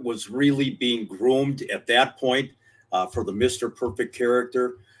Curt was really being groomed at that point for the Mr. Perfect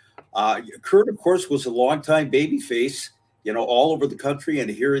character. Curt, of course, was a longtime babyface, all over the country and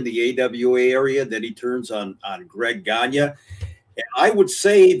here in the AWA area. Then he turns on Greg Gagne. And I would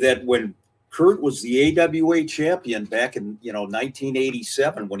say that when Curt was the AWA champion back in,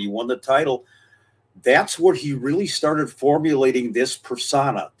 1987, when he won the title, that's where he really started formulating this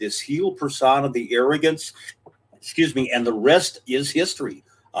persona, this heel persona, the arrogance, and the rest is history.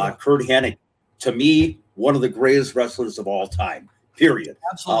 Curt Hennig, to me, one of the greatest wrestlers of all time, period.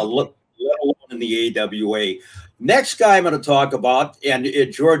 Absolutely. Let alone in the AWA. Next guy I'm going to talk about, and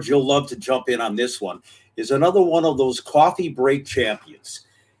George, you'll love to jump in on this one, is another one of those coffee break champions,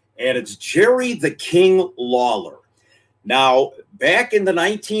 and it's Jerry the King Lawler. Now, back in the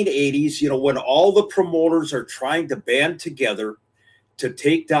 1980s, when all the promoters are trying to band together to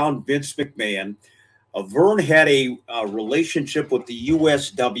take down Vince McMahon, Vern had a relationship with the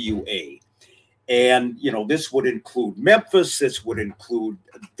USWA. And, this would include Memphis, this would include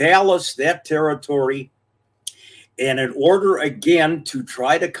Dallas, that territory. And in order, again, to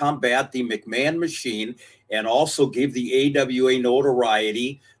try to combat the McMahon machine and also give the AWA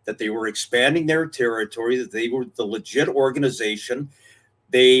notoriety that they were expanding their territory, that they were the legit organization,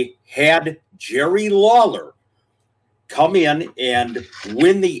 they had Jerry Lawler come in and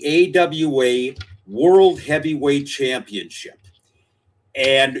win the AWA World Heavyweight Championship.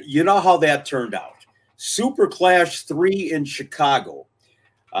 And you know how that turned out. Super Clash 3 in Chicago.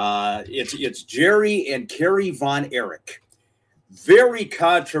 It's Jerry and Kerry Von Erich. Very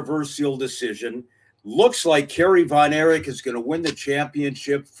controversial decision. Looks like Kerry Von Erich is going to win the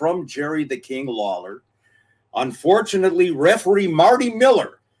championship from Jerry the King Lawler. Unfortunately, referee Marty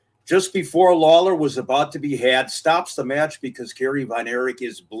Miller, just before Lawler was about to be had, stops the match because Kerry Von Erich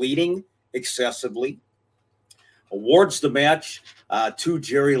is bleeding excessively. Awards the match to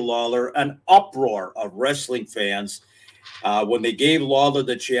Jerry Lawler. An uproar of wrestling fans when they gave Lawler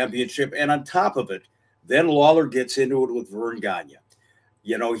the championship. And on top of it, then Lawler gets into it with Vern Gagne.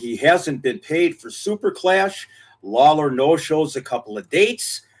 He hasn't been paid for Super Clash. Lawler no-shows a couple of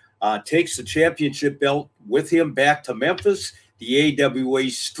dates, takes the championship belt with him back to Memphis. The AWA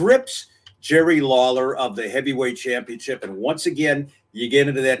strips Jerry Lawler of the heavyweight championship. And once again, you get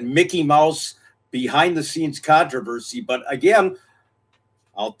into that Mickey Mouse behind-the-scenes controversy. But again,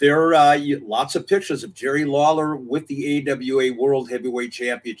 out there, lots of pictures of Jerry Lawler with the AWA World Heavyweight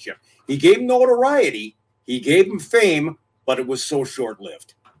Championship. He gave him notoriety, he gave him fame, but it was so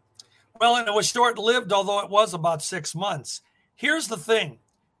short-lived. Well, and it was short-lived, although it was about 6 months. Here's the thing.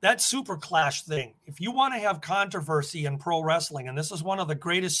 That Super Clash thing, if you want to have controversy in pro wrestling, and this is one of the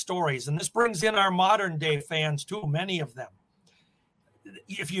greatest stories, and this brings in our modern day fans too, many of them.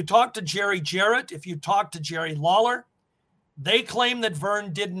 If you talk to Jerry Jarrett, if you talk to Jerry Lawler, they claim that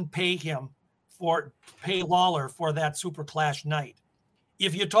Vern didn't pay Lawler for that Super Clash night.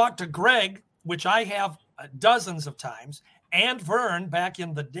 If you talk to Greg, which I have dozens of times, and Vern back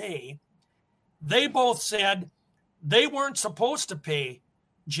in the day, they both said they weren't supposed to pay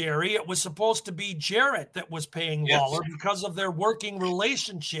Jerry. It was supposed to be Jarrett that was paying Lawler because of their working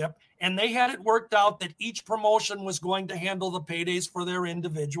relationship. And they had it worked out that each promotion was going to handle the paydays for their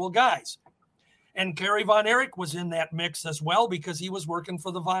individual guys. And Kerry Von Erich was in that mix as well because he was working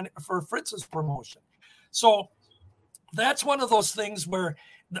for Fritz's promotion. So that's one of those things where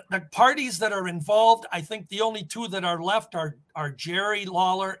the parties that are involved, I think the only two that are left are Jerry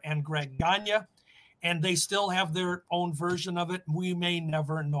Lawler and Greg Gagne. And they still have their own version of it. We may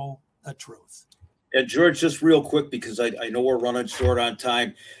never know the truth. And George, just real quick, because I know we're running short on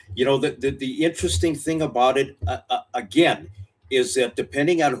time. You know, the interesting thing about it, again, is that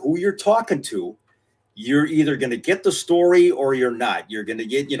depending on who you're talking to, you're either going to get the story or you're not. You're going to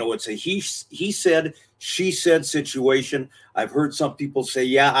get, it's a he said, she said situation. I've heard some people say,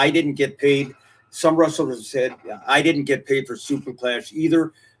 yeah, I didn't get paid. Some wrestlers said, I didn't get paid for Super Clash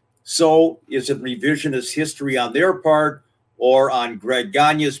either. So is it revisionist history on their part or on Greg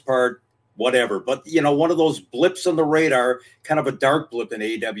Gagne's part? Whatever. But, one of those blips on the radar, kind of a dark blip in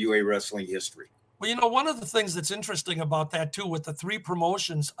AWA wrestling history. Well, one of the things that's interesting about that, too, with the three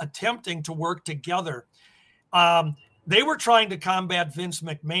promotions attempting to work together, they were trying to combat Vince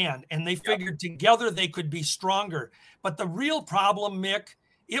McMahon, and they figured together they could be stronger. But the real problem, Mick,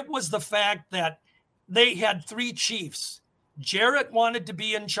 it was the fact that they had three chiefs. Jarrett wanted to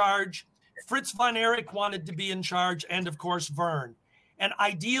be in charge. Fritz Von Erich wanted to be in charge. And, of course, Vern. And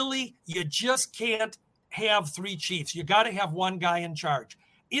ideally, you just can't have three chiefs. You got to have one guy in charge.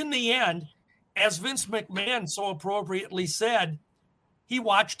 In the end, as Vince McMahon so appropriately said, he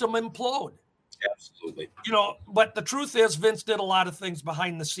watched them implode. Absolutely. But the truth is Vince did a lot of things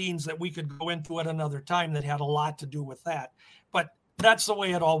behind the scenes that we could go into at another time that had a lot to do with that. But that's the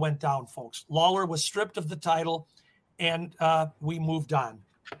way it all went down, folks. Lawler was stripped of the title, and we moved on.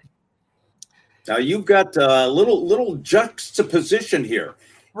 Now you've got a little juxtaposition here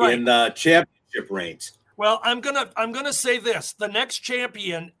in championship reigns. Well, I'm gonna say this: the next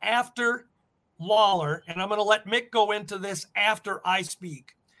champion after Lawler, and I'm gonna let Mick go into this after I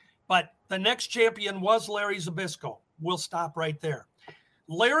speak, but the next champion was Larry Zbyszko. We'll stop right there.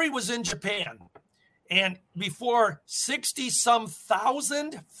 Larry was in Japan, and before 60-some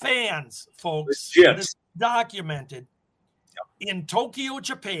thousand fans, folks, this documented in Tokyo,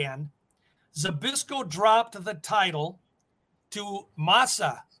 Japan. Zbyszko dropped the title to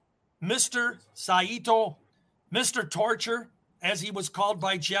Masa, Mr. Saito, Mr. Torture, as he was called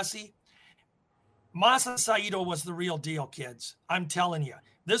by Jesse. Masa Saito was the real deal, kids. I'm telling you.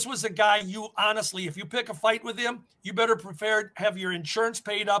 This was a guy you honestly, if you pick a fight with him, you better have your insurance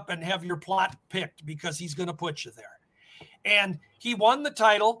paid up and have your plot picked because he's going to put you there. And he won the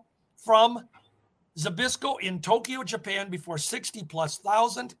title from Zbyszko in Tokyo, Japan, before 60+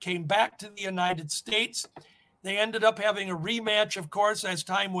 thousand, came back to the United States. They ended up having a rematch, of course, as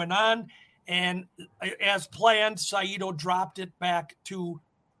time went on. And as planned, Saito dropped it back to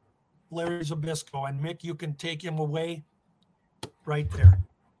Larry Zbyszko. And Mick, you can take him away right there.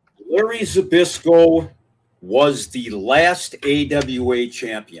 Larry Zbyszko was the last AWA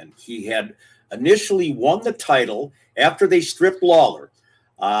champion. He had initially won the title after they stripped Lawler.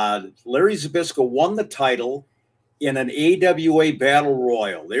 Larry Zbyszko won the title in an AWA Battle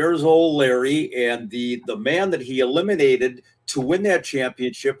Royal. There's old Larry, and the man that he eliminated to win that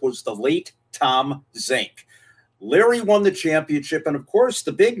championship was the late Tom Zink. Larry won the championship, and of course,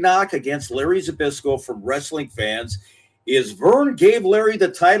 the big knock against Larry Zbyszko from wrestling fans is Vern gave Larry the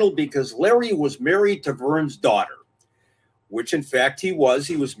title because Larry was married to Vern's daughter, which in fact he was.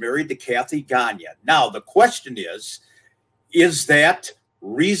 He was married to Kathy Gagne. Now, the question is that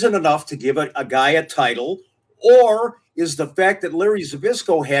reason enough to give a guy a title, or is the fact that Larry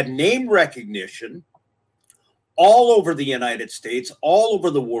Zbyszko had name recognition all over the United States, all over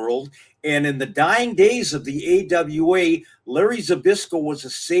the world, and in the dying days of the AWA, Larry Zbyszko was a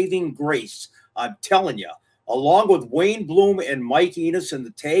saving grace. I'm telling you, along with Wayne Bloom and Mike Enos in the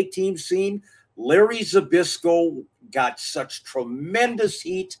tag team scene, Larry Zbyszko got such tremendous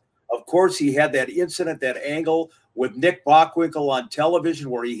heat. Of course, he had that incident, that angle with Nick Bockwinkel on television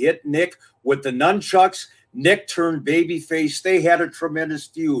where he hit Nick with the nunchucks. Nick turned babyface. They had a tremendous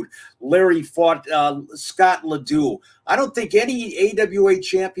feud. Larry fought Scott Ledoux. I don't think any AWA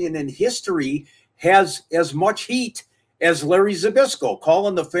champion in history has as much heat as Larry Zbyszko,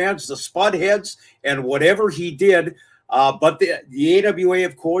 calling the fans the spudheads and whatever he did. But the AWA,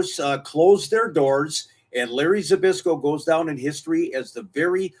 of course, closed their doors, and Larry Zbyszko goes down in history as the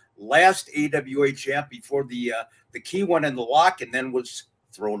very last AWA champ before the key went in the lock and then was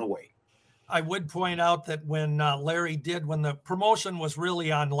thrown away. I would point out that when when the promotion was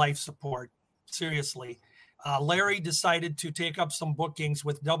really on life support, seriously, Larry decided to take up some bookings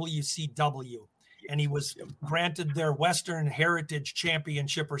with WCW, and he was granted their Western Heritage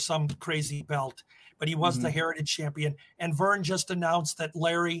Championship or some crazy belt, but he was the Heritage Champion. And Vern just announced that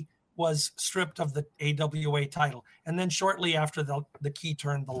Larry was stripped of the AWA title. And then shortly after, the key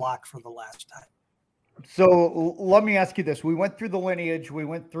turned the lock for the last time. So let me ask you this. We went through the lineage. We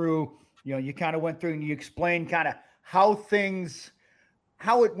went through, you kind of went through and you explained kind of how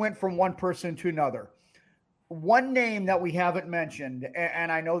it went from one person to another. One name that we haven't mentioned,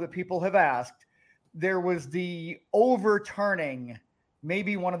 and I know that people have asked, there was the overturning,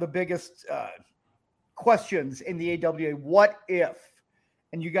 maybe one of the biggest questions in the AWA. What if?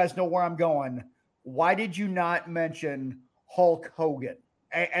 And you guys know where I'm going. Why did you not mention Hulk Hogan?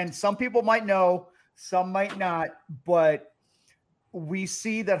 And some people might know, some might not, but we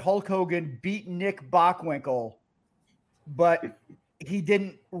see that Hulk Hogan beat Nick Bockwinkel, but he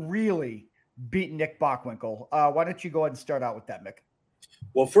didn't really beat Nick Bockwinkel. Why don't you go ahead and start out with that, Mick?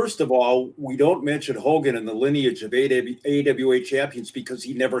 Well, first of all, we don't mention Hogan in the lineage of AWA champions because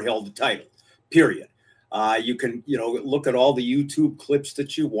he never held the title, period. You can, look at all the YouTube clips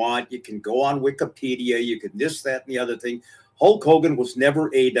that you want. You can go on Wikipedia. You can this, that, and the other thing. Hulk Hogan was never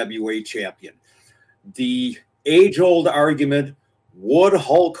AWA champion. The age-old argument, would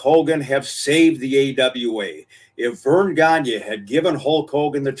Hulk Hogan have saved the AWA? If Vern Gagne had given Hulk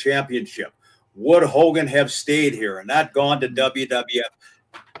Hogan the championship, would Hogan have stayed here and not gone to WWF?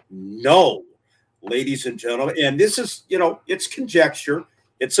 No, ladies and gentlemen. And this is, it's conjecture.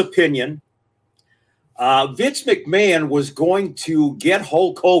 It's opinion. Vince McMahon was going to get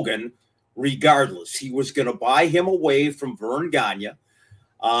Hulk Hogan regardless. He was going to buy him away from Vern Gagne.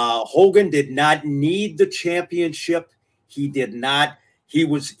 Hogan did not need the championship. He did not. He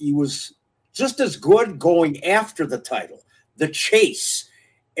was just as good going after the title, the chase.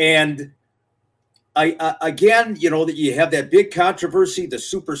 And again, that you have that big controversy, the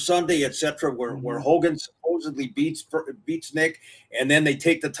Super Sunday, etc., where Hogan supposedly beats Nick, and then they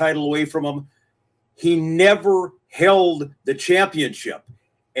take the title away from him. He never held the championship.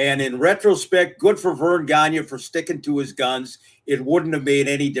 And in retrospect, good for Vern Gagne for sticking to his guns. It wouldn't have made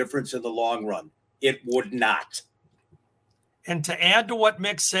any difference in the long run. It would not. And to add to what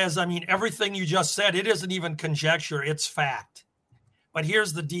Mick says, I mean, everything you just said, it isn't even conjecture, it's fact. But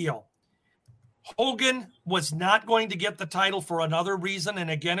here's the deal. Hogan was not going to get the title for another reason.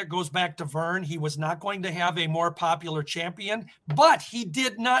 And again, it goes back to Vern. He was not going to have a more popular champion, but he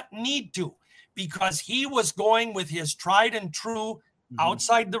did not need to because he was going with his tried and true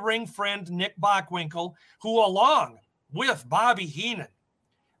outside the ring friend, Nick Bockwinkel, who along with Bobby Heenan.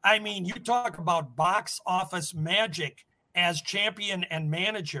 I mean, you talk about box office magic as champion and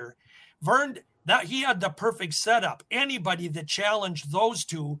manager. Vern, that he had the perfect setup. Anybody that challenged those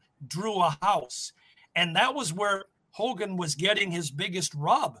two drew a house. And that was where Hogan was getting his biggest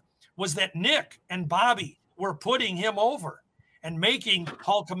rub, was that Nick and Bobby were putting him over and making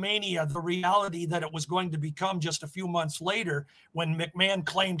Hulkamania the reality that it was going to become just a few months later when McMahon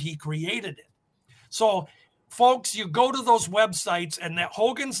claimed he created it. So, folks, you go to those websites and that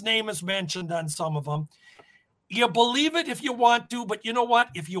Hogan's name is mentioned on some of them. You believe it if you want to, but you know what?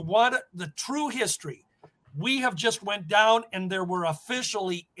 If you want the true history, we have just went down and there were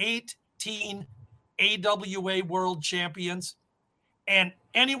officially 18 AWA world champions. And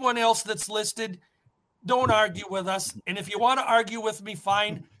anyone else that's listed, don't argue with us. And if you want to argue with me,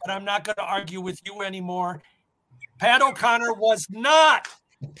 fine, but I'm not going to argue with you anymore. Pat O'Connor was not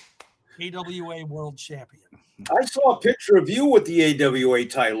AWA world champion. I saw a picture of you with the AWA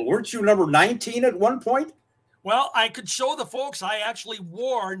title. Weren't you number 19 at one point? Well, I could show the folks I actually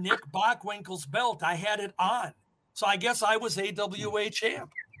wore Nick Bockwinkel's belt. I had it on. So I guess I was AWA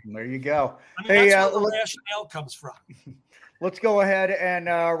champ. There you go. I mean, that's where the rationale comes from. Let's go ahead and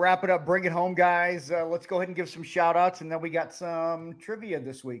wrap it up. Bring it home, guys. Let's go ahead and give some shout outs. And then we got some trivia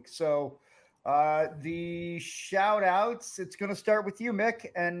this week. So The shout outs, it's going to start with you, Mick.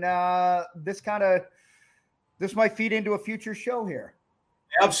 And this might feed into a future show here.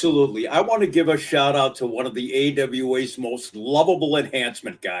 Absolutely. I want to give a shout out to one of the AWA's most lovable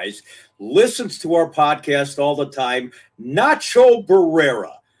enhancement guys. Listens to our podcast all the time, Nacho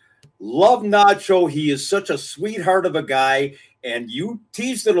Barrera. Love Nacho. He is such a sweetheart of a guy. And you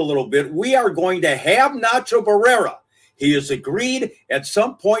teased it a little bit. We are going to have Nacho Barrera. He has agreed at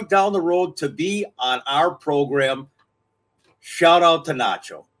some point down the road to be on our program. Shout out to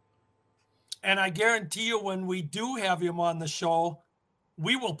Nacho. And I guarantee you, when we do have him on the show,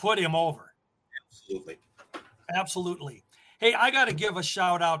 we will put him over. Absolutely. Absolutely. Hey, I got to give a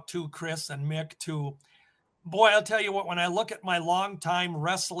shout out to Chris and Mick too. Boy, I'll tell you what, when I look at my longtime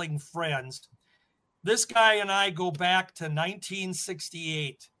wrestling friends, this guy and I go back to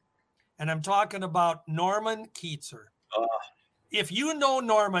 1968, and I'm talking about Norman Keatzer. If you know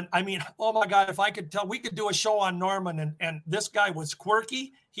Norman, I mean, oh my God, if I could tell, we could do a show on Norman, and this guy was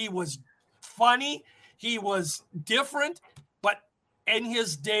quirky. He was funny. He was different, but in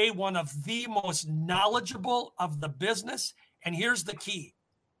his day, one of the most knowledgeable of the business. And here's the key.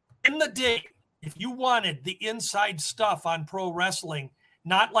 In the day, if you wanted the inside stuff on pro wrestling,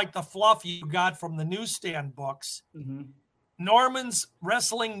 not like the fluff you got from the newsstand books, Norman's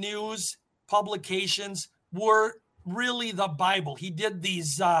wrestling news publications were really the Bible. He did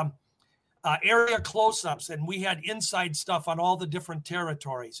these area close-ups, and we had inside stuff on all the different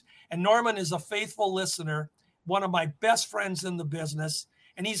territories. And Norman is a faithful listener, one of my best friends in the business,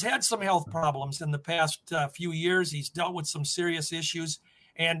 and he's had some health problems in the past few years. He's dealt with some serious issues,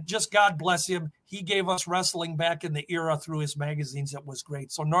 and just God bless him. He gave us wrestling back in the era through his magazines. It was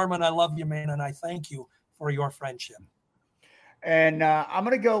great. So Norman, I love you, man, and I thank you for your friendship. And I'm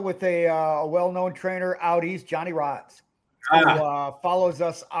going to go with a well-known trainer out east, Johnny Rods, who follows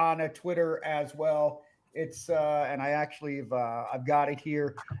us on Twitter as well. It's and I actually I've got it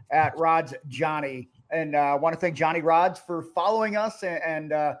here at Rods Johnny, and I want to thank Johnny Rods for following us.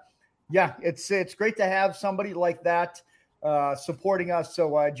 And yeah, it's great to have somebody like that supporting us.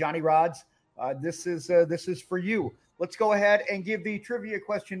 So Johnny Rods, this is for you. Let's go ahead and give the trivia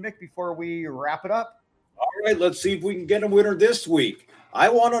question, Mick, before we wrap it up. All right, let's see if we can get a winner this week. I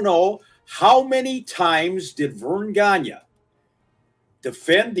want to know, how many times did Vern Gagne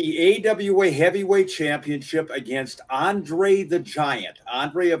defend the AWA Heavyweight Championship against Andre the Giant?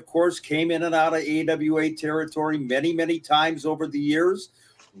 Andre, of course, came in and out of AWA territory many, many times over the years.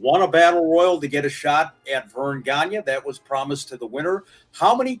 Won a battle royal to get a shot at Vern Gagne. That was promised to the winner.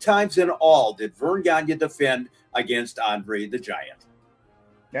 How many times in all did Vern Gagne defend against Andre the Giant?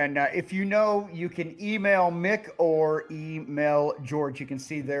 And if you know, you can email Mick or email George. You can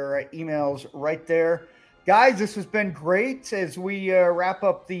see their emails right there. Guys, this has been great as we wrap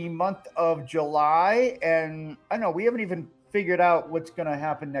up the month of July. And I know we haven't even figured out what's going to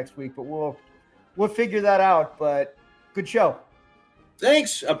happen next week, but we'll figure that out. But good show.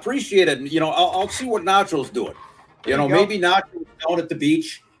 Thanks. Appreciate it. You know, I'll see what Nacho's doing. You know, maybe Nacho's down at the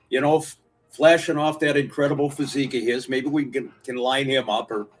beach, you know, flashing off that incredible physique of his. Maybe we can line him up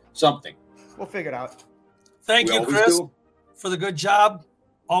or something. We'll figure it out. Thank you, Chris, for the good job.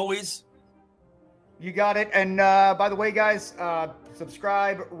 Always. You got it. And by the way, guys,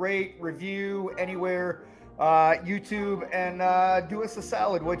 subscribe, rate, review anywhere, YouTube, and do us a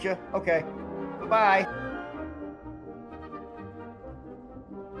salad, would you? Okay. Bye-bye.